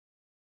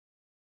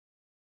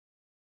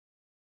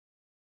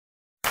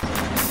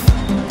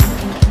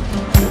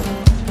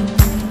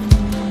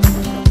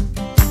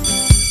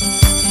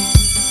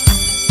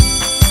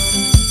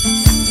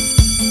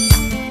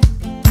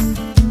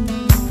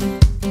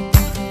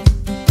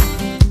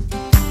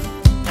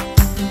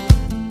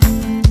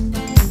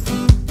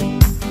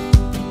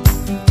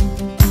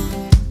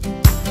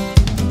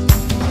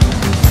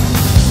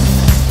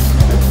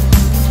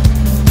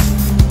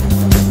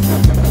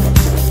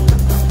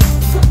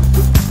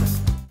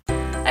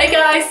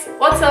guys,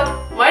 what's up?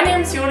 My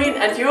name is Jolien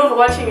and you are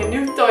watching a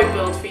new toy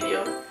build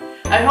video.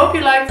 I hope you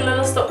liked the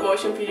little stop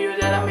motion video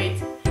that I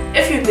made.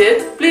 If you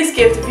did, please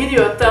give the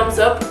video a thumbs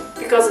up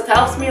because it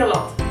helps me a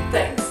lot.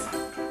 Thanks.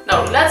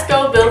 Now let's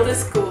go build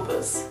this school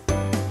bus.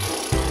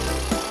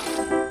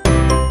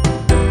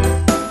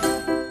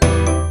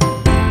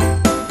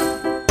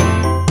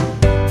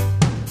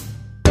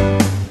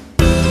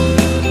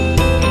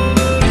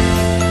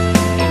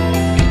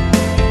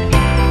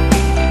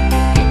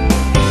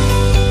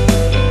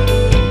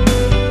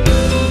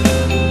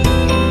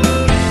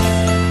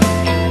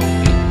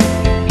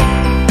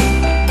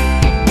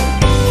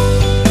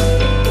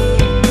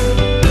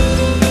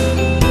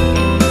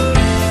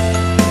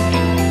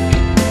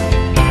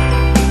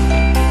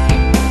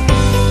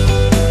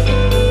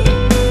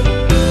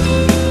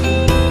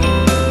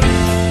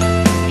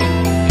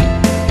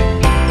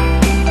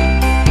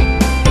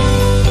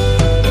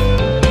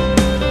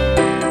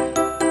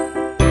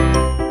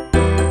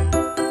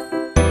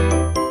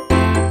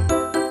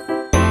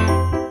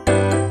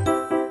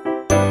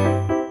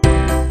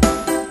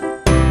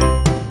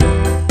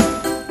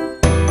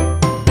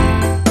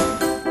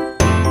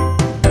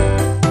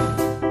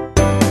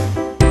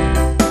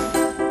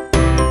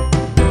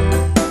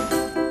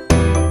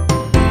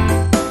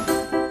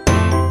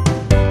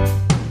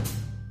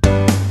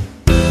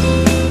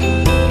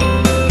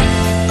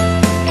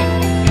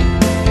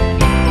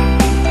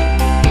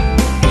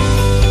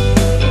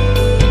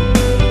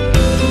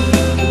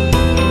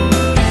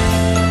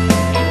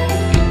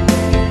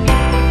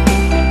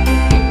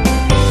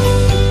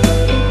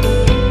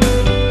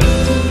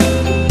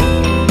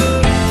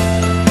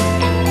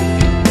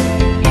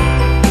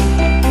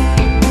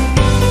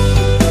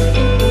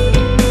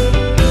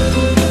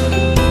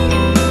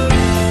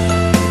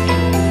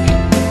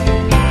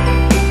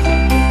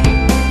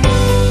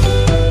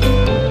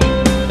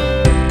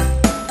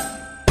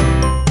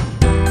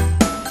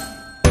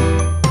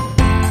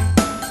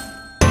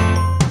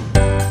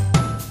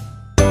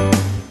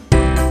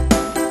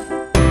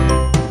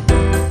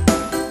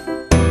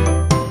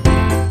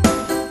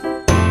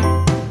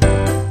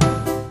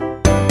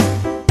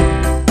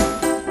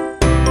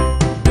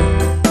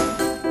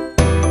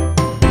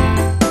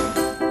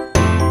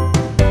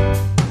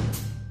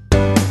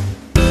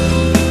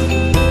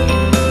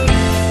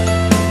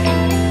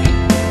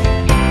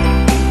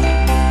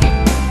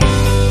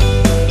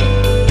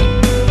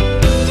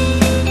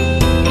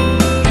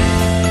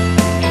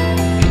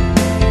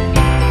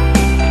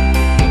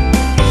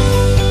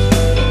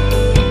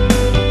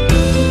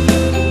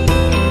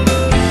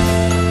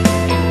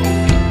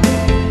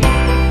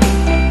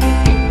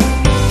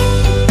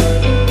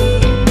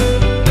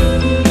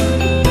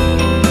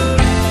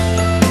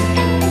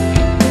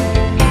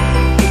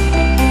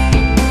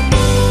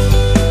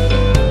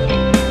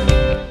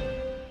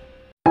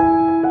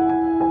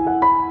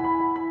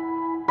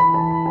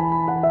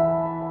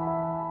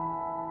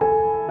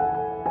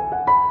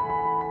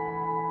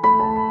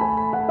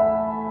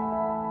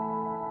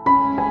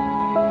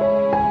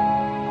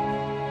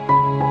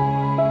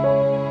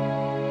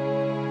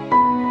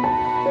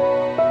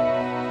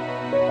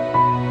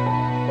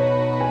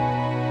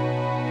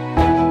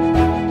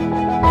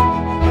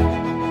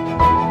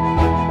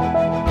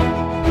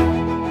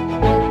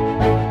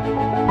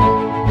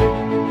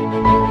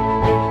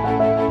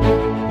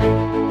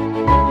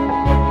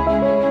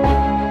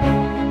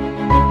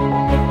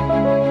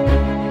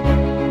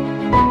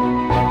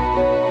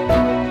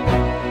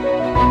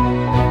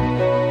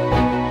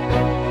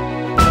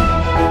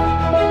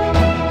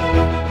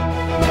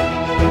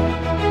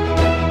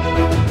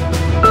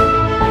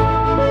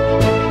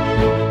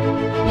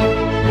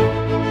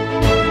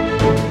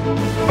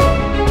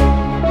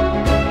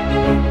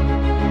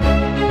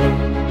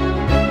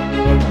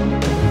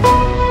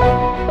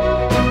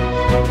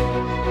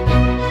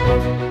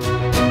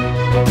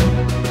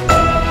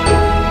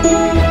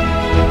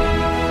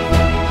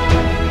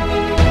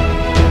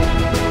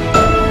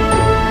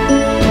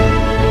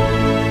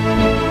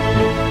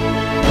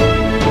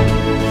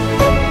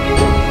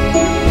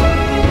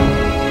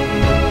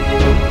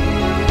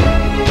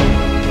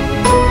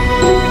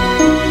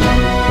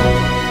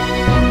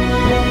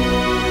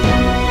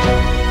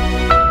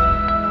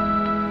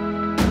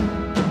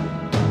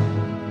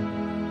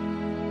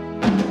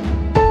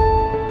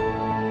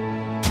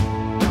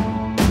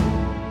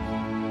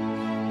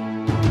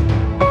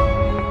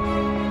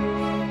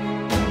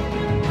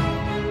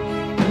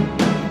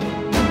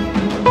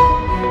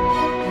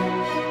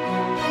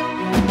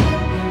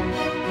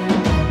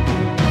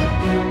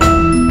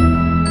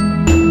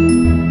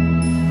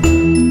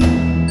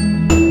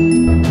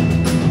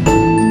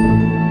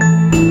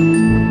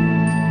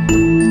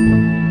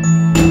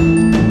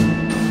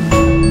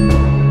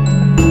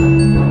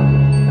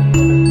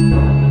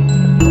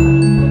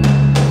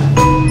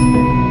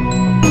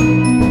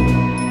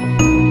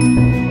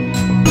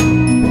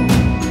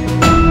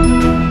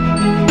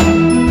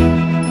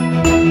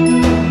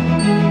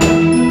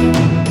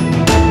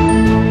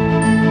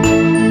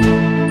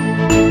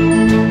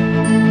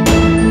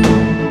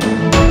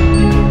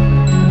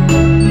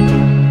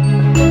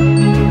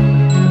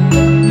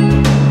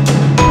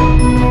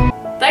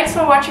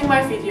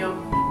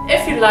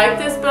 like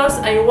this bus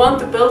and you want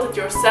to build it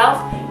yourself,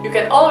 you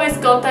can always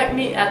contact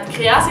me at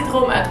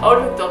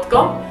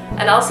creatiedroom@outlook.com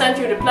and I'll send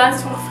you the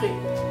plans for free.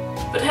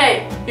 But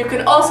hey, you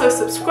can also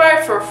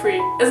subscribe for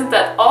free. Isn't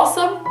that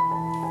awesome?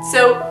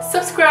 So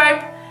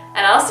subscribe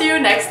and I'll see you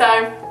next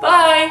time.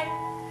 Bye!